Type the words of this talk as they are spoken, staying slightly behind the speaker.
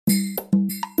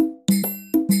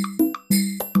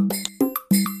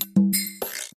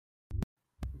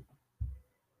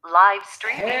Live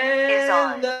streaming is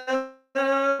on.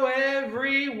 Hello,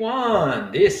 everyone.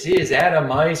 This is Adam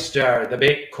Meister, the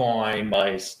Bitcoin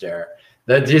Meister,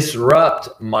 the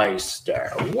Disrupt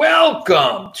Meister.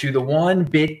 Welcome to the One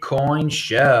Bitcoin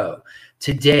Show.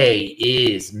 Today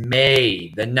is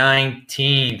May the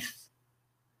 19th,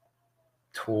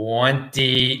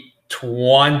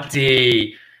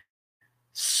 2020.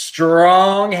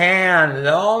 Strong hand,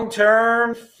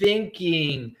 long-term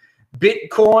thinking.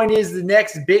 Bitcoin is the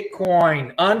next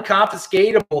Bitcoin,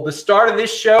 unconfiscatable. The start of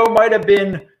this show might have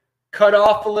been cut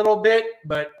off a little bit,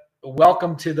 but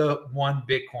welcome to the One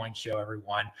Bitcoin Show,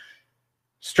 everyone.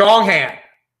 Strong hand.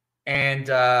 And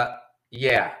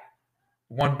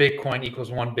one Bitcoin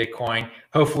equals one Bitcoin.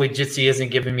 Hopefully Jitsi isn't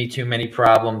giving me too many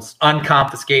problems.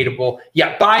 Unconfiscatable.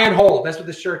 Yeah, buy and hold. That's what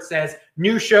the shirt says.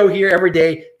 New show here every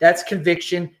day. That's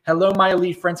conviction. Hello, my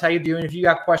elite friends. How you doing? If you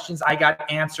got questions, I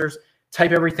got answers.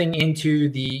 Type everything into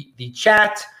the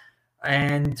chat.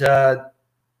 And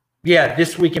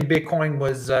this week in Bitcoin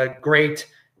was great.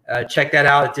 Check that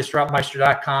out at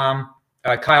disruptmeister.com.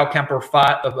 Kyle Kemper,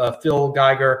 Phil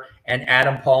Geiger, and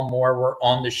Adam Paul Moore were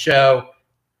on the show.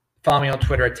 Follow me on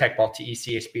Twitter at TechBalt,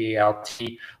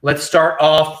 TECHBALT. Let's start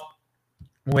off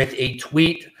with a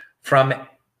tweet from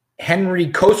Henry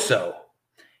Coso.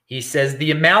 He says,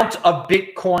 the amount of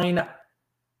Bitcoin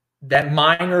that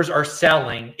miners are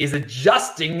selling is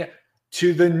adjusting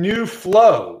to the new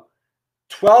flow.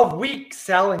 12-week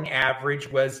selling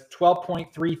average was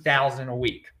 12.3 thousand a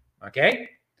week, okay?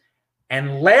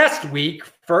 And last week,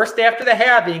 first after the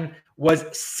halving, was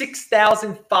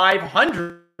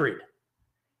 6,500.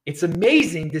 It's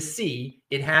amazing to see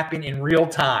it happen in real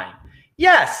time.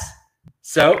 Yes,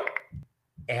 so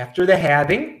after the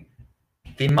halving,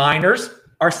 the miners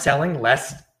are selling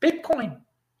less Bitcoin.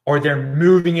 Or they're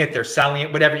moving it, they're selling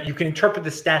it, whatever. You can interpret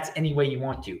the stats any way you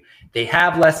want to. They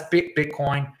have less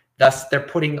Bitcoin, thus they're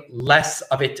putting less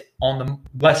of it on the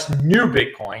less new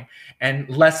Bitcoin, and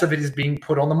less of it is being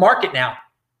put on the market now.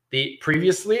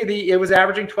 Previously it was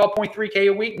averaging 12.3K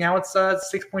a week. Now it's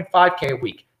 6.5K a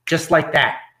week, just like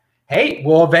that. Hey,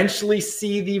 we'll eventually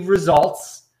see the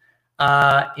results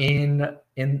in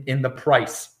the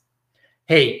price.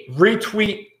 Hey,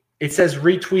 retweet. It says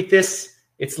retweet this.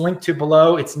 It's linked to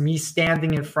below. It's me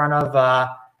standing in front of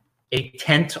a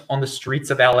tent on the streets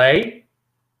of LA.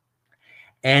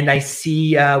 And I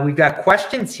see we've got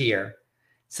questions here.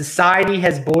 Society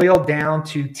has boiled down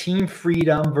to Team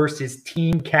Freedom versus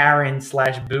Team Karen /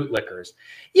 bootlickers.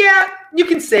 Yeah, you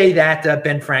can say that,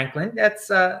 Ben Franklin. That's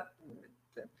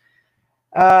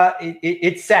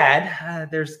it's sad.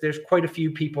 There's quite a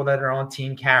few people that are on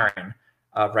Team Karen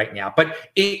right now, but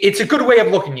it's a good way of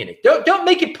looking at it. Don't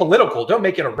make it political. Don't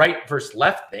make it a right versus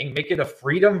left thing. Make it a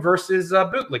freedom versus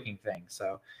bootlicking thing.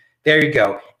 So there you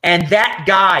go. And that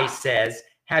guy says,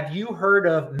 have you heard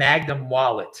of Magnum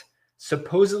Wallet?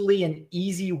 Supposedly an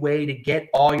easy way to get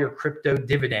all your crypto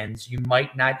dividends you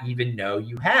might not even know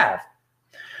you have.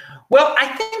 Well, I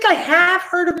think I have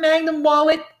heard of Magnum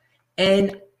Wallet,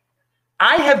 and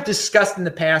I have discussed in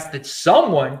the past that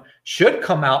someone should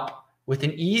come out with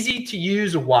an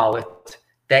easy-to-use wallet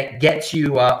that gets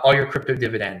you all your crypto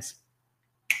dividends,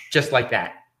 just like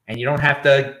that. And you don't have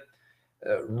to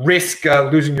risk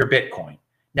losing your Bitcoin.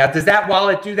 Now, does that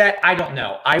wallet do that? I don't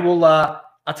know. I'll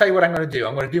tell you what I'm going to do.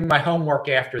 I'm going to do my homework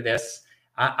after this.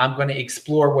 I'm going to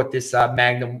explore what this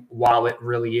Magnum wallet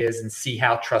really is and see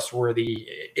how trustworthy,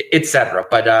 etc.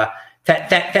 But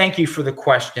thank you for the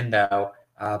question, though.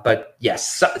 But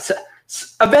yes,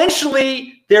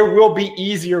 eventually there will be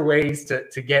easier ways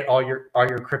to get all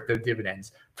your crypto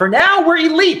dividends. For now, we're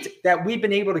elite that we've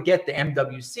been able to get the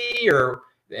MWC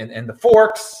and the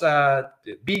forks,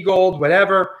 B Gold,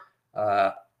 whatever.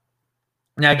 Now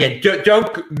again,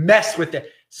 don't mess with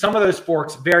it. Some of those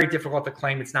forks, very difficult to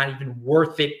claim. It's not even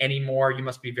worth it anymore. You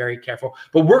must be very careful.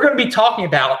 But we're going to be talking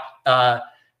about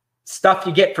stuff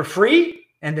you get for free,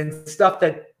 and then stuff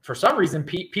that for some reason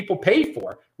people pay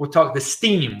for. We'll talk the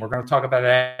Steem. We're going to talk about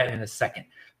that in a second.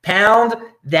 Pound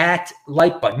that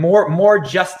like button. More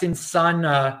Justin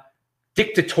Sun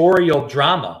dictatorial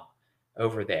drama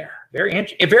over there.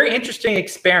 A very interesting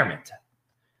experiment.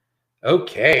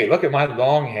 Okay, look at my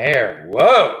long hair.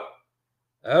 Whoa.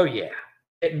 Oh yeah.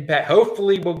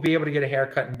 Hopefully we'll be able to get a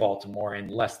haircut in Baltimore in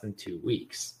less than 2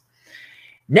 weeks.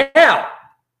 Now,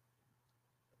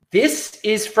 this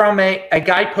is from a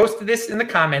guy posted this in the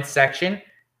comments section.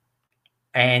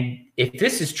 And if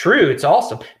this is true, it's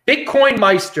awesome. Bitcoin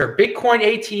Meister, Bitcoin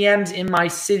ATMs in my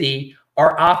city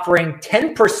are offering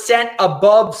 10%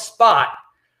 above spot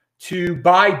to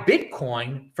buy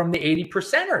Bitcoin from the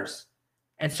 80%ers.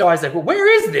 And so I was like, well, where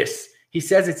is this? He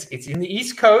says it's in the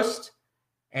East Coast.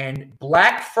 and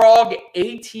Black Frog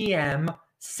ATM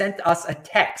sent us a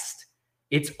text.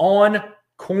 It's on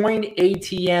Coin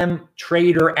ATM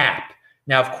Trader app.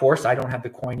 Now, of course, I don't have the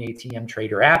Coin ATM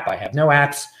Trader app. I have no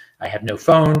apps. I have no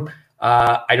phone.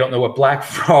 I don't know what Black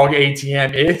Frog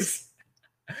ATM is.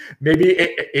 Maybe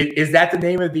is that the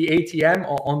name of the ATM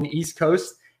on the East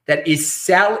Coast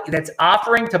that's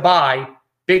offering to buy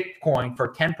Bitcoin for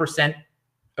 10%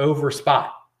 over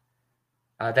spot.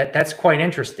 That's quite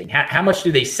interesting. How much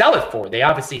do they sell it for? They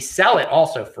obviously sell it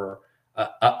also for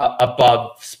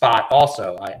above spot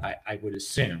also, I would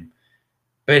assume.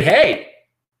 But hey,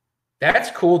 that's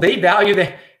cool. They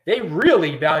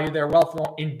really value their wealth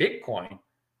in Bitcoin.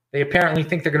 They apparently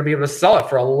think they're going to be able to sell it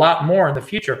for a lot more in the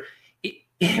future.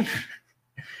 If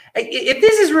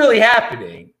this is really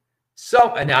happening,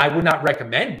 and I would not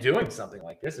recommend doing something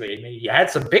like this. Maybe you had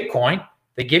some Bitcoin,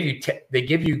 they give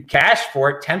you cash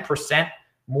for it, 10%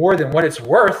 more than what it's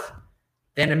worth.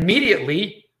 Then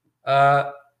immediately,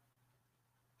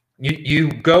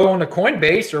 you go on the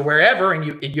Coinbase or wherever,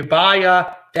 and you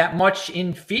buy that much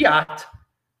in fiat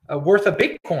worth of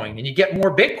Bitcoin, and you get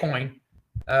more Bitcoin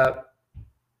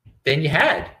than you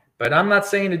had. But I'm not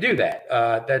saying to do that.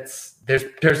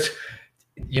 There's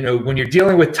when you're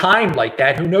dealing with time like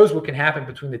that, who knows what can happen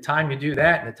between the time you do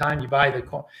that and the time you buy the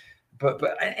coin.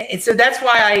 And so that's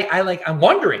why I'm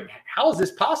wondering, how is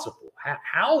this possible?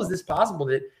 How is this possible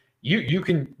that you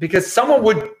can, because someone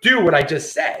would do what I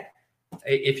just said.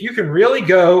 If you can really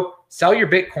go sell your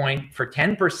Bitcoin for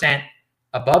 10%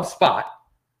 above spot,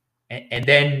 and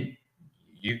then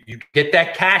you get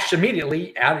that cash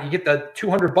immediately out, you get the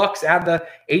 $200 out of the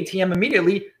ATM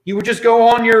immediately, you would just go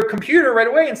on your computer right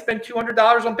away and spend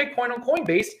 $200 on Bitcoin on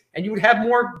Coinbase, and you would have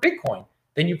more Bitcoin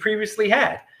than you previously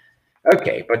had.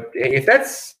 Okay, but if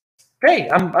that's, hey,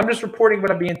 I'm just reporting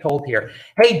what I'm being told here.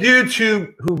 Hey, dudes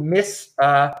who miss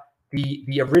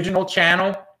the original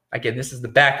channel, again, this is the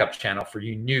backup channel for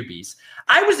you newbies.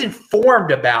 I was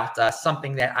informed about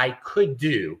something that I could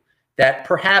do that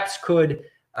perhaps could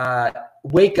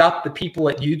wake up the people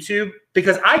at YouTube,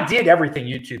 because I did everything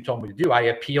YouTube told me to do. I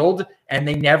appealed, and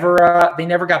they never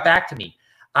got back to me.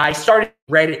 I started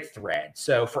a Reddit thread.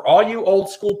 So for all you old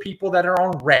school people that are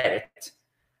on Reddit,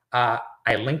 I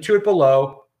linked to it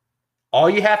below. All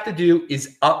you have to do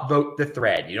is upvote the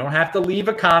thread. You don't have to leave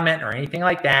a comment or anything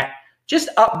like that. Just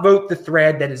upvote the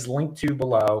thread that is linked to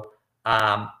below.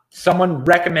 Someone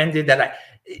recommended that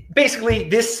basically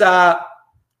this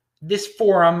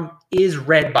forum is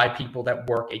read by people that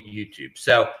work at YouTube.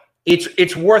 So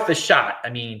it's worth a shot. I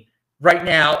mean, right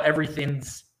now,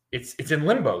 everything's in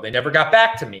limbo. They never got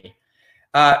back to me.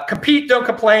 Compete, don't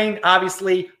complain.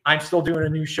 Obviously, I'm still doing a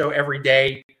new show every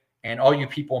day. And all you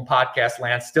people in podcast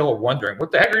land still are wondering,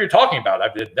 what the heck are you talking about?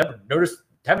 Haven't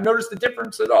noticed the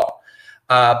difference at all.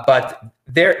 But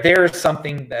there is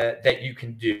something that you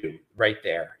can do right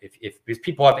there. If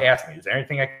people have asked me, is there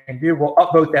anything I can do? Well,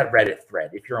 upvote that Reddit thread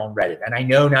if you're on Reddit. And I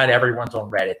know not everyone's on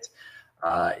Reddit.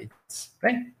 Just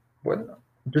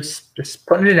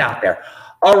putting it out there.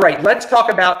 All right, let's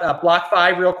talk about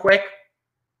BlockFi real quick.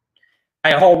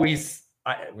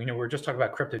 We were just talking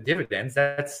about crypto dividends.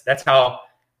 That's how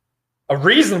a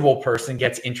reasonable person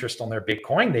gets interest on their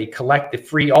Bitcoin. They collect the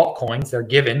free altcoins they're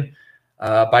given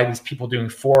by these people doing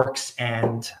forks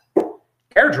and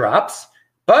airdrops.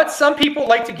 But some people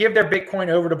like to give their Bitcoin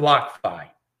over to BlockFi,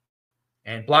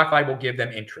 and BlockFi will give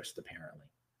them interest, apparently.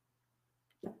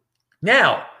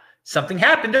 Now, something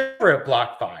happened over at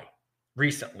BlockFi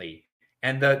recently,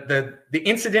 and the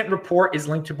incident report is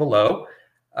linked to below.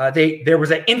 There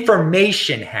was an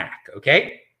information hack,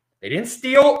 okay? They didn't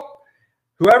steal.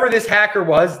 Whoever this hacker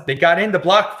was, they got into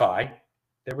BlockFi.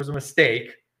 There was a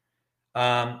mistake.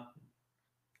 And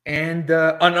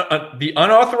the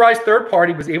unauthorized third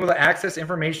party was able to access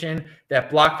information that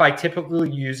BlockFi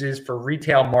typically uses for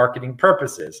retail marketing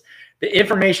purposes. The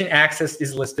information accessed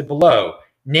is listed below.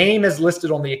 Name is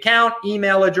listed on the account,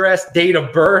 email address, date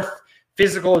of birth,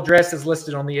 physical address is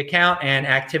listed on the account, and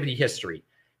activity history.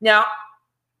 Now,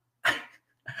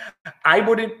 I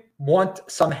wouldn't want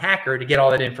some hacker to get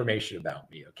all that information about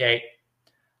me, okay?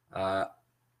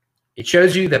 It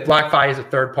shows you that BlockFi is a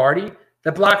third party,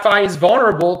 that BlockFi is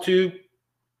vulnerable to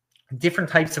different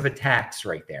types of attacks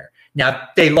right there. Now,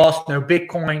 they lost no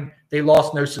Bitcoin. They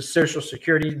lost no social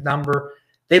security number.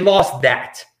 They lost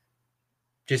that.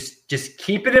 Just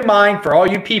keep it in mind for all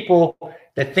you people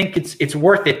that think it's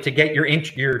worth it to get your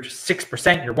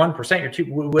 6%, your 1%, your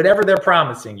 2%, whatever they're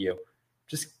promising you.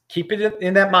 Just keep it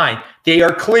in that mind. They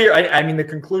are clear. I mean, the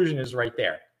conclusion is right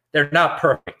there. They're not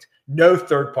perfect. No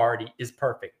third party is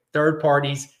perfect. Third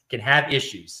parties can have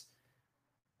issues.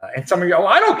 And some of you,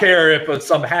 I don't care if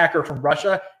some hacker from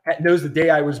Russia knows the day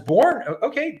I was born.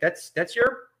 Okay, that's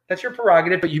your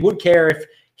prerogative, but you would care if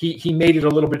he made it a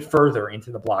little bit further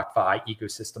into the BlockFi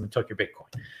ecosystem and took your Bitcoin.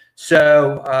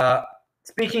 So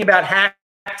speaking about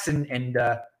hacks and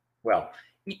well,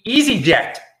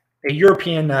 EasyJet, a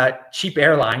European cheap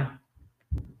airline,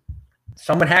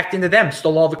 someone hacked into them,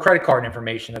 stole all the credit card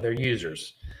information of their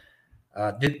users.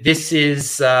 This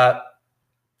is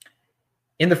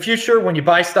in the future when you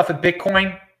buy stuff with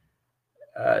Bitcoin,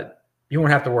 you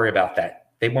won't have to worry about that.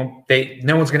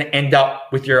 No one's going to end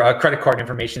up with your credit card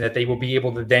information that they will be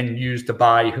able to then use to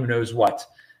buy who knows what.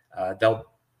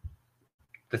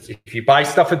 If you buy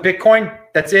stuff with Bitcoin,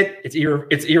 that's it.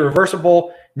 It's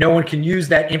irreversible. No one can use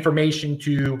that information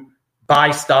to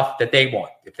buy stuff that they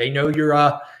want. If they know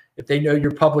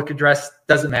your public address,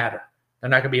 doesn't matter. They're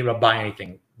not going to be able to buy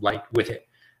anything with it.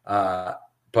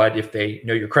 But if they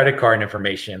know your credit card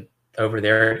information over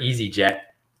there at EasyJet,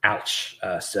 ouch.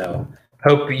 So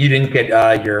hope you didn't get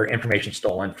your information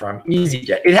stolen from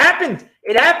EasyJet. It happens.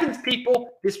 It happens,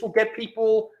 people. This will get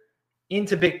people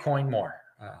into Bitcoin more.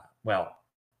 Well,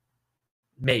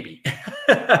 maybe.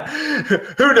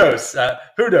 Who knows?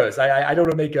 Who knows? I don't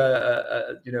want to make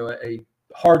a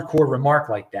hardcore remark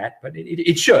like that, but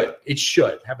it should. It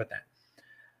should. How about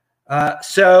that?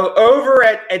 So over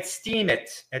at Steem,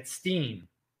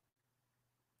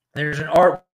 there's an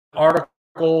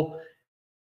article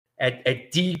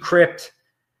at Decrypt.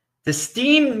 The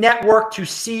Steem network to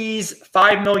seize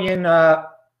 5 million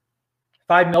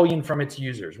from its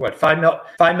users. What, 5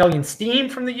 million Steem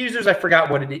from the users? I forgot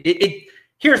what it is.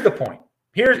 Here's the point.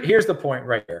 Here's the point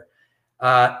right here.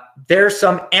 There's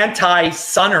some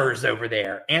anti-Sunners over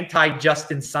there,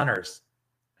 anti-Justin Sunners,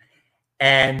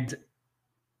 and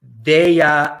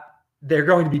they're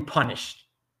going to be punished.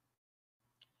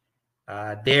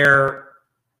 Their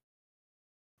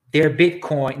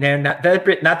Bitcoin,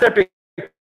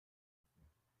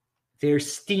 their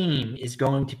Steem is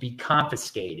going to be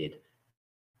confiscated.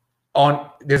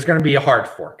 There's going to be a hard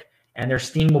fork, and their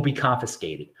Steem will be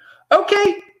confiscated.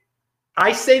 Okay,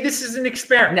 I say this is an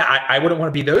experiment. Now, I wouldn't want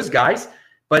to be those guys,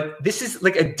 but this is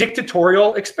like a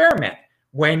dictatorial experiment.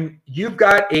 When you've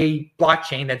got a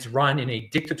blockchain that's run in a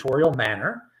dictatorial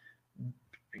manner,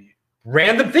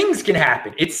 random things can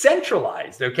happen. It's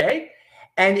centralized, okay?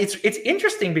 And it's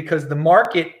interesting because the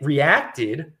market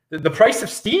reacted. The price of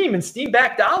Steem and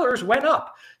Steem-backed dollars went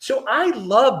up. So I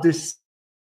love to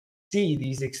see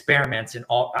these experiments and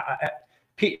all.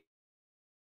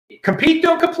 Compete,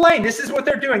 don't complain. This is what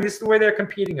they're doing. This is the way they're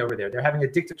competing over there. They're having a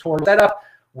dictatorial setup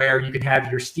where you can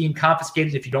have your Steem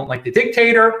confiscated if you don't like the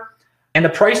dictator. And the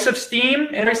price of Steem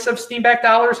and the price of Steem-backed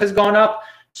dollars has gone up.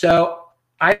 So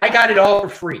I got it all for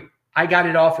free.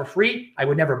 I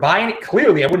would never buy it.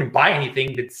 Clearly, I wouldn't buy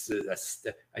anything that's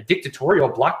a dictatorial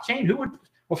blockchain. Who would?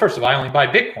 Well, first of all, I only buy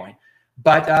Bitcoin.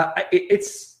 But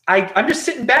I'm just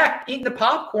sitting back, eating the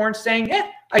popcorn, saying, yeah,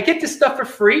 I get this stuff for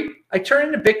free. I turn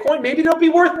it into Bitcoin. Maybe it'll be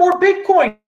worth more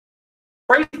Bitcoin.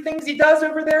 Crazy things he does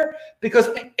over there. Because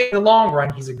in the long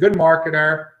run, he's a good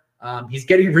marketer. He's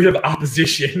getting rid of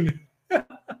opposition. And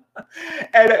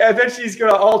eventually he's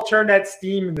going to all turn that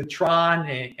Steem into Tron.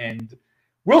 And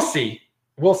we'll see.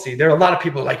 We'll see. There are a lot of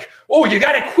people like, oh, you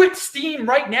got to quit Steem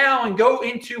right now and go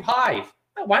into Hive.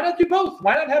 Why not do both?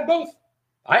 Why not have both?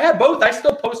 I have both. I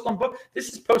still post on both. This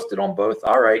is posted on both.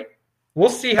 All right. We'll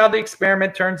see how the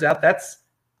experiment turns out. That's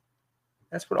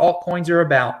what altcoins are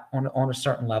about on a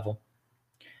certain level.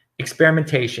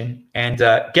 Experimentation, and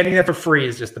getting them for free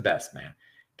is just the best, man.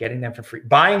 Getting them for free.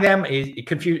 Buying them is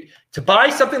confused. To buy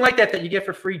something like that you get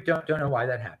for free, don't know why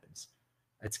that happens.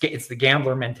 It's the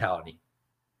gambler mentality.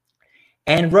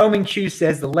 And Roman Q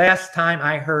says, the last time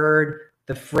I heard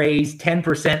the phrase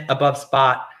 10% above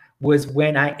spot was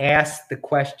when I asked the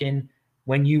question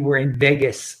when you were in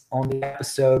Vegas on the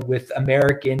episode with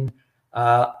American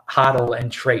Hodl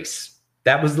and Trace.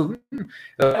 That was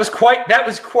quite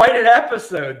an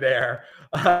episode there.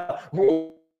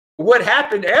 What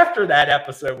happened after that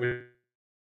episode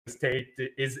was taped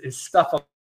is stuff of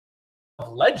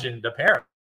legend, apparently.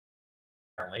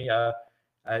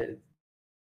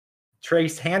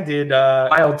 Trace handed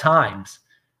wild times,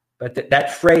 but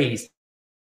that phrase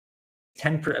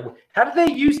 10%. How do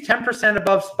they use 10%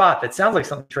 above spot? That sounds like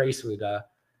something Trace would.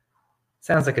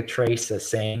 Sounds like a Trace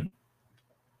saying.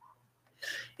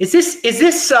 Is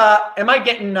this? Am I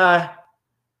getting?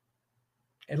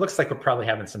 It looks like we're probably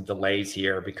having some delays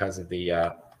here because of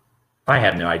the. I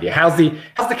have no idea. How's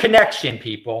the connection,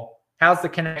 people? How's the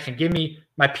connection? Give me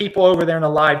my people over there in the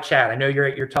live chat. I know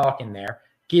you're talking there.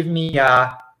 Give me an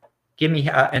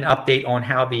update on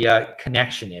how the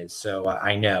connection is, so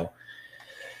I know.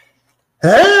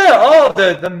 Oh,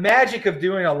 the magic of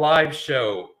doing a live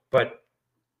show, but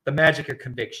the magic of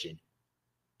conviction.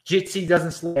 Jitsi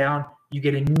doesn't slow down. You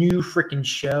get a new freaking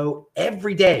show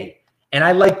every day. And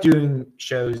I like doing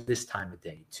shows this time of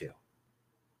day too.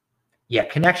 Yeah,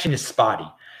 connection is spotty.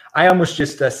 I almost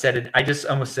just said it. I just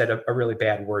almost said a really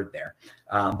bad word there.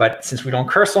 But since we don't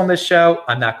curse on this show,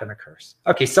 I'm not going to curse.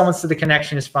 Okay, someone said the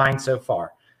connection is fine so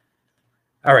far.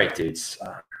 All right, dudes.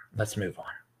 Let's move on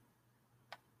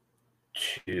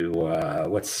to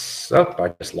what's up. I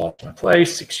just lost my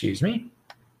place. Excuse me.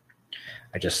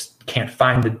 I just can't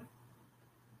find the.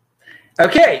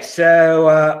 Okay,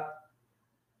 so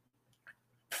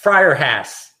Friar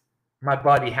Hass, my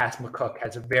buddy Hass McCook,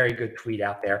 has a very good tweet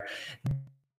out there.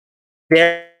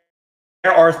 There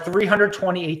are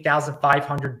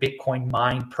 328,500 Bitcoin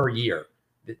mined per year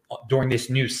during this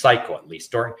new cycle, at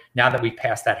least now that we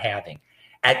passed that halving.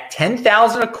 At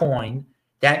 10,000 a coin,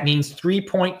 that means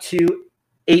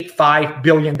 $3.285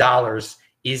 billion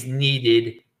is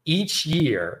needed each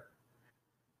year.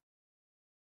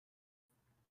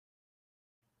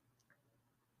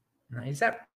 Is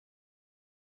that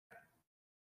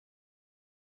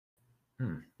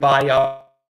buy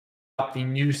up the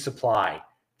new supply?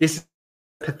 This is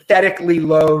a pathetically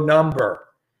low number,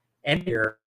 and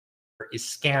here is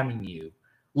scamming you.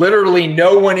 Literally,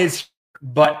 no one is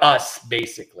but us,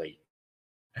 basically.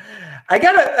 I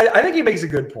think he makes a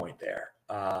good point there.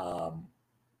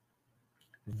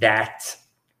 That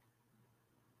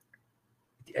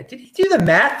did he do the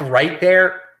math right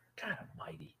there? God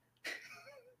almighty.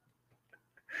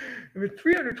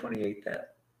 328,000.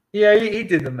 Yeah, he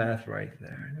did the math right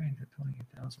there.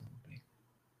 328,000 would be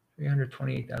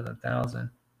 328,000.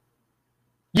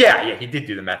 Yeah, he did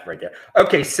do the math right there.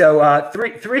 Okay, so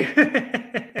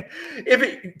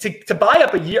to buy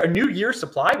up a new year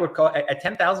supply would cost at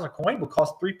 10,000 a coin would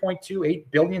cost $3.28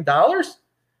 billion.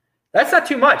 That's not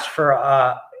too much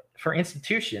for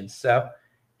institutions. So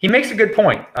he makes a good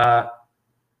point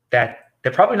that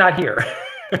they're probably not here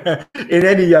in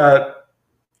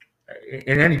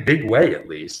any big way, at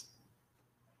least.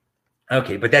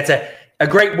 Okay, but that's a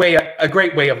great way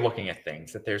of looking at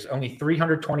things. That there's only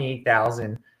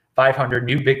 328,500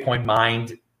 new Bitcoin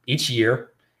mined each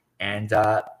year, and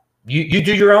you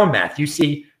do your own math. You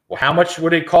see, well, how much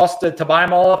would it cost to buy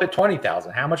them all up at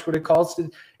 20,000? How much would it cost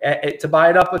to buy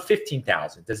it up at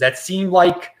 15,000? Does that seem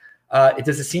like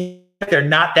does it seem like there are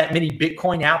not that many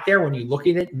Bitcoin out there when you look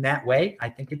at it in that way? I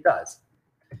think it does.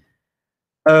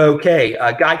 Okay,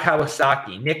 Guy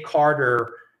Kawasaki, Nick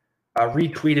Carter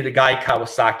retweeted a Guy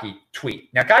Kawasaki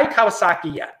tweet. Now, Guy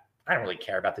Kawasaki, I don't really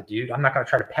care about the dude. I'm not going to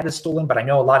try to pedestal him, but I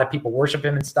know a lot of people worship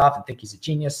him and stuff and think he's a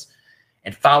genius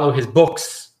and follow his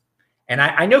books. And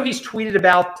I know he's tweeted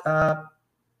about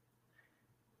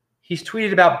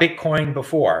Bitcoin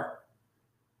before.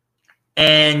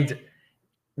 And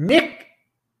Nick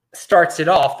starts it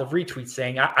off, the retweet,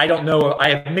 saying, I don't know.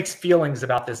 I have mixed feelings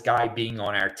about this guy being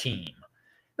on our team.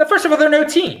 Now, first of all, there are no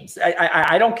teams.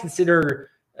 I don't consider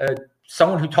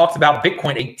someone who talks about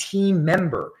Bitcoin a team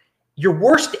member. Your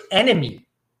worst enemy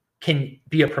can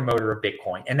be a promoter of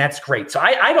Bitcoin, and that's great. So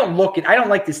I don't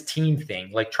like this team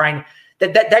thing, like trying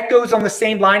that goes on the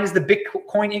same line as the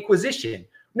Bitcoin Inquisition.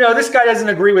 No, this guy doesn't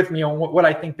agree with me on what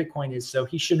I think Bitcoin is, so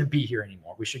he shouldn't be here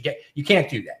anymore. You can't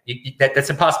do that.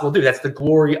 That's impossible to do. That's the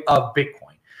glory of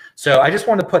Bitcoin. So I just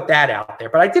wanted to put that out there.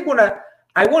 But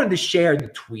I wanted to share the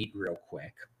tweet real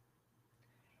quick.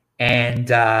 And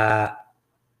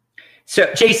so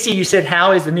JC, you said,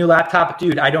 how is the new laptop?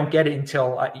 Dude, I don't get it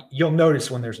until you'll notice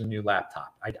when there's a new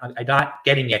laptop. I'm not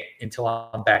getting it until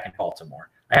I'm back in Baltimore.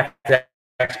 I have to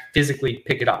actually physically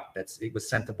pick it up. It was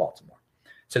sent to Baltimore.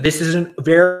 So this is a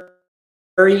very,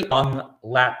 very young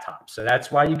laptop. So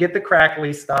that's why you get the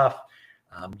crackly stuff.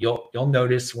 You'll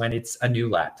notice when it's a new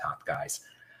laptop, guys.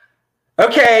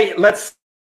 Okay, let's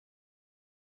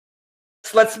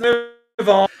move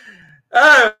on.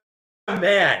 Oh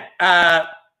man.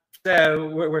 So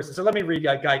let me read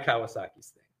Guy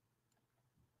Kawasaki's thing.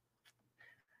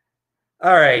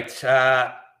 All right.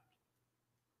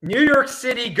 New York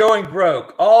City going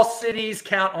broke. All cities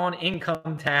count on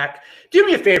income tax. Do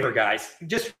me a favor, guys.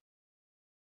 Just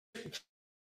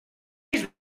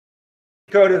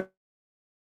go to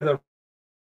the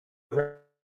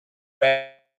Reddit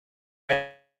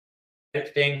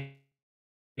thing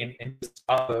and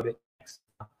upload it.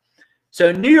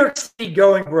 So New York City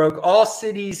going broke. All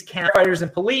cities count firefighters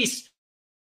and police.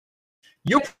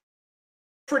 You're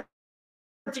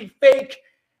printing fake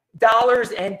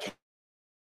dollars and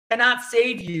cannot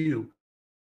save you.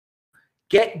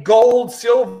 Get gold,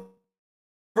 silver,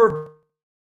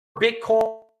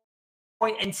 Bitcoin,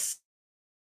 and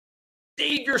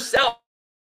save yourself.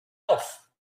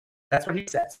 That's what he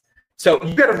says. So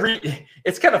you got to read.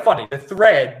 It's kind of funny. The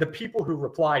thread, the people who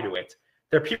reply to it,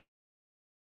 they're people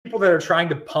that are trying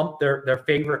to pump their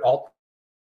favorite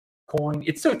altcoin.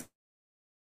 It's so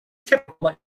typical.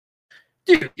 Like,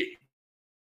 dude,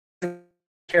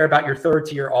 care about your third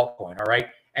tier altcoin, all right?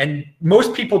 And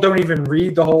most people don't even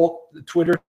read the whole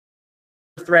Twitter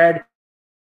thread.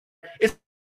 It's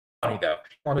funny though.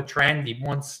 On a trend, he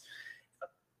wants.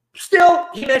 Still,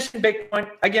 he mentioned Bitcoin.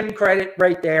 I give him credit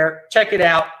right there. Check it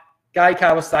out. Guy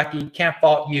Kawasaki, can't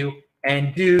fault you.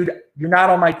 And dude, you're not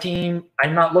on my team.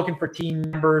 I'm not looking for team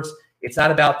members. It's not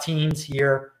about teams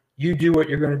here. You do what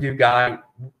you're going to do, Guy.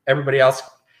 Everybody else,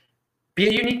 be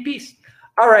a unique beast.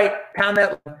 All right, pound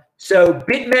that. So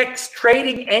BitMEX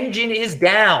trading engine is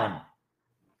down.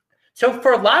 So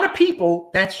for a lot of people,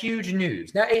 that's huge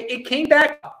news. Now, it came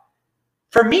back.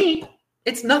 For me,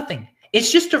 it's nothing.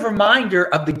 It's just a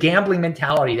reminder of the gambling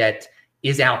mentality that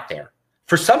is out there.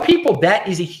 For some people, that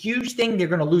is a huge thing. They're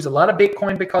going to lose a lot of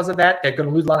Bitcoin because of that. They're going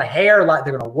to lose a lot of hair,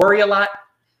 they're going to worry a lot.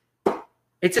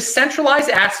 It's a centralized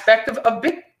aspect of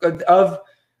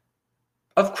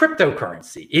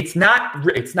cryptocurrency.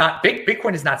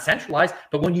 Bitcoin is not centralized,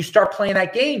 but when you start playing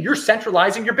that game, you're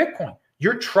centralizing your Bitcoin.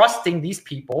 You're trusting these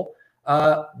people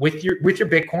with your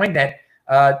Bitcoin that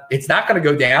it's not going to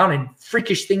go down and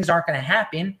freakish things aren't going to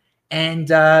happen. And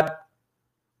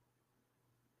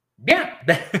yeah,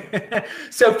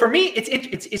 so for me,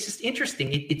 it's just interesting.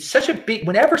 It's such a big.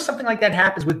 Whenever something like that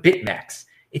happens with BitMEX,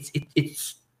 it's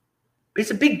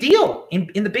a big deal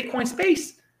in the Bitcoin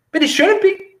space. But it shouldn't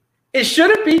be. It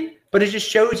shouldn't be. But it just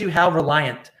shows you how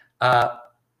reliant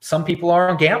some people are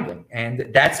on gambling,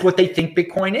 and that's what they think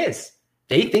Bitcoin is.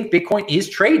 They think Bitcoin is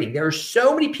trading. There are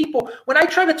so many people. When I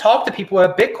try to talk to people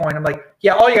about Bitcoin, I'm like,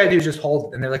 yeah, all you got to do is just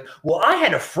hold it. And they're like, well, I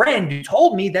had a friend who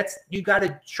told me you got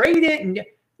to trade it. And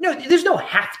no, there's no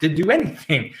have to do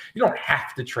anything. You don't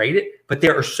have to trade it. But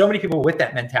there are so many people with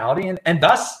that mentality. And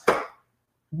thus,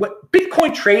 what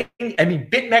Bitcoin trading,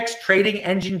 BitMEX trading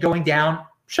engine going down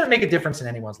shouldn't make a difference in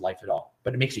anyone's life at all.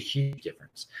 But it makes a huge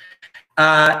difference.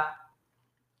 But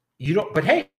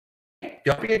hey,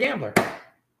 don't be a gambler.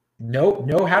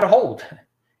 Know how to hold.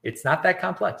 It's not that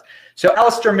complex. So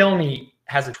Alistair Milne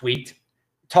has a tweet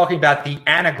talking about the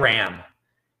anagram.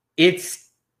 It's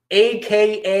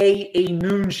AKA a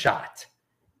moonshot.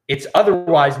 It's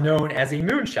otherwise known as a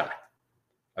moonshot.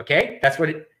 Okay, that's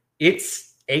what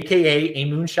it's AKA a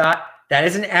moonshot. That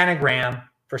is an anagram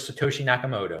for Satoshi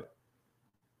Nakamoto.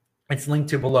 It's linked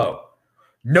to below.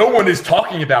 No one is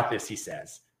talking about this, he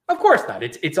says. Of course not.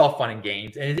 It's all fun and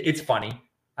games, and it's funny.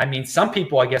 I mean, some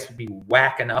people, I guess, would be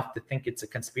whack enough to think it's a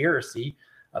conspiracy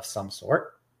of some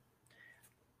sort.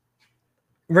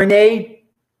 Renee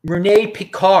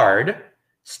Picard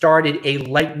started a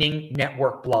Lightning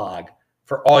Network blog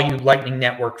for all you Lightning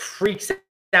Network freaks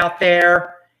out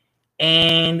there.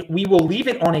 And we will leave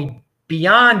it on a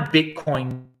Beyond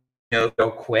Bitcoin note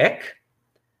real quick.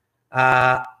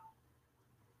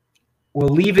 We'll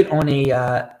leave it on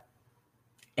a,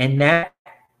 and that,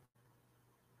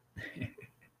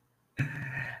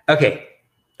 okay.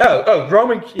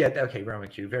 Roman, yeah, okay, Roman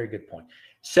Q, very good point.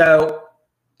 So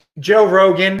Joe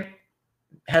Rogan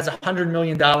has $100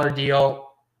 million deal.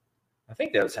 I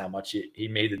think that's how much he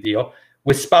made the deal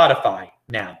with Spotify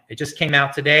now. It just came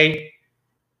out today.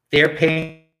 They're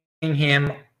paying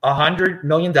him $100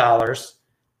 million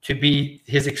to be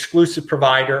his exclusive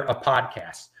provider of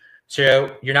podcasts.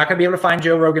 So you're not going to be able to find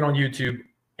Joe Rogan on YouTube.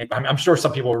 And I'm sure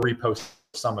some people will repost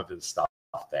some of his stuff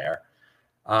there.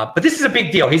 But this is a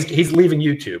big deal. He's leaving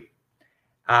YouTube.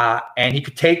 And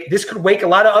this could wake a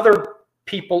lot of other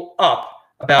people up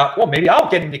about, well, maybe I'll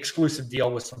get an exclusive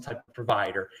deal with some type of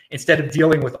provider instead of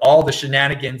dealing with all the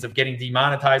shenanigans of getting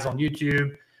demonetized on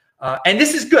YouTube. And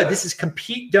this is good. This is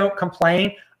compete, don't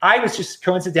complain. I was just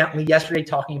coincidentally yesterday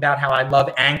talking about how I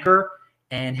love Anchor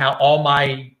and how all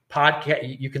my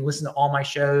podcast, you can listen to all my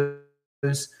shows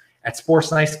at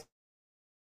sportsnice.com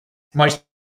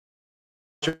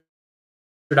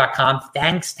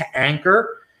thanks to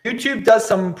Anchor. YouTube does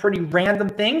some pretty random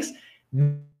things.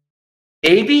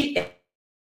 Maybe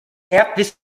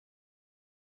this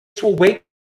will wake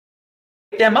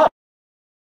them up.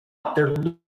 They're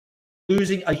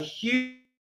losing a huge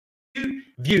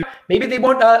view. Maybe they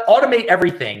won't automate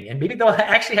everything, and maybe they'll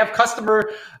actually have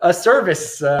customer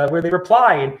service where they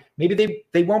reply, and maybe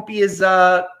they won't be as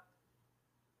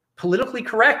politically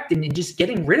correct and just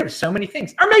getting rid of so many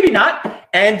things, or maybe not.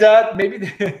 And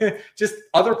maybe just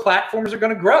other platforms are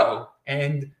going to grow.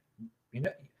 And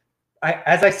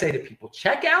as I say to people,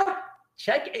 check.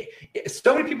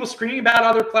 So many people screaming about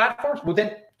other platforms. Well,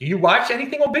 then Do you watch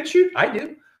anything on BitChute? I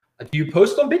do. Do you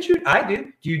post on BitChute? I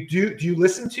do. Do you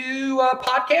listen to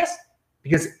podcasts?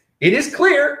 Because it is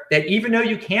clear that even though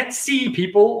you can't see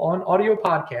people on audio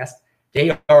podcasts,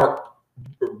 they are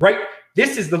right.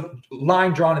 This is the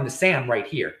line drawn in the sand right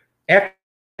here. After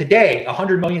today,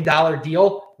 $100 million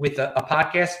deal with a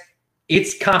podcast,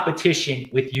 it's competition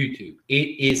with YouTube.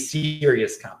 It is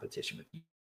serious competition with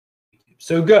YouTube.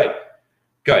 So good.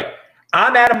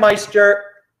 I'm Adam Meister,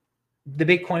 the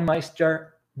Bitcoin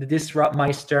Meister, the Disrupt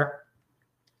Meister.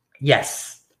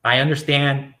 Yes, I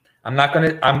understand.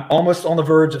 I'm almost on the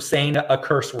verge of saying a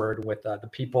curse word with the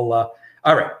people.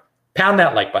 All right. Pound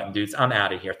that like button, dudes. I'm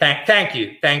out of here. Thank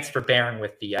you. Thanks for bearing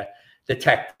with the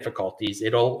tech difficulties.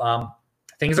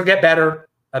 Things will get better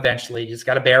eventually. You just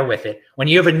got to bear with it. When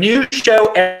you have a new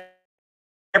show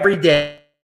every day,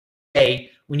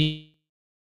 when you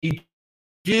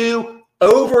do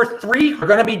over 3, are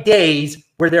going to be days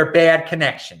where there are bad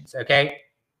connections. Okay.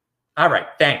 All right.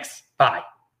 Thanks. Bye.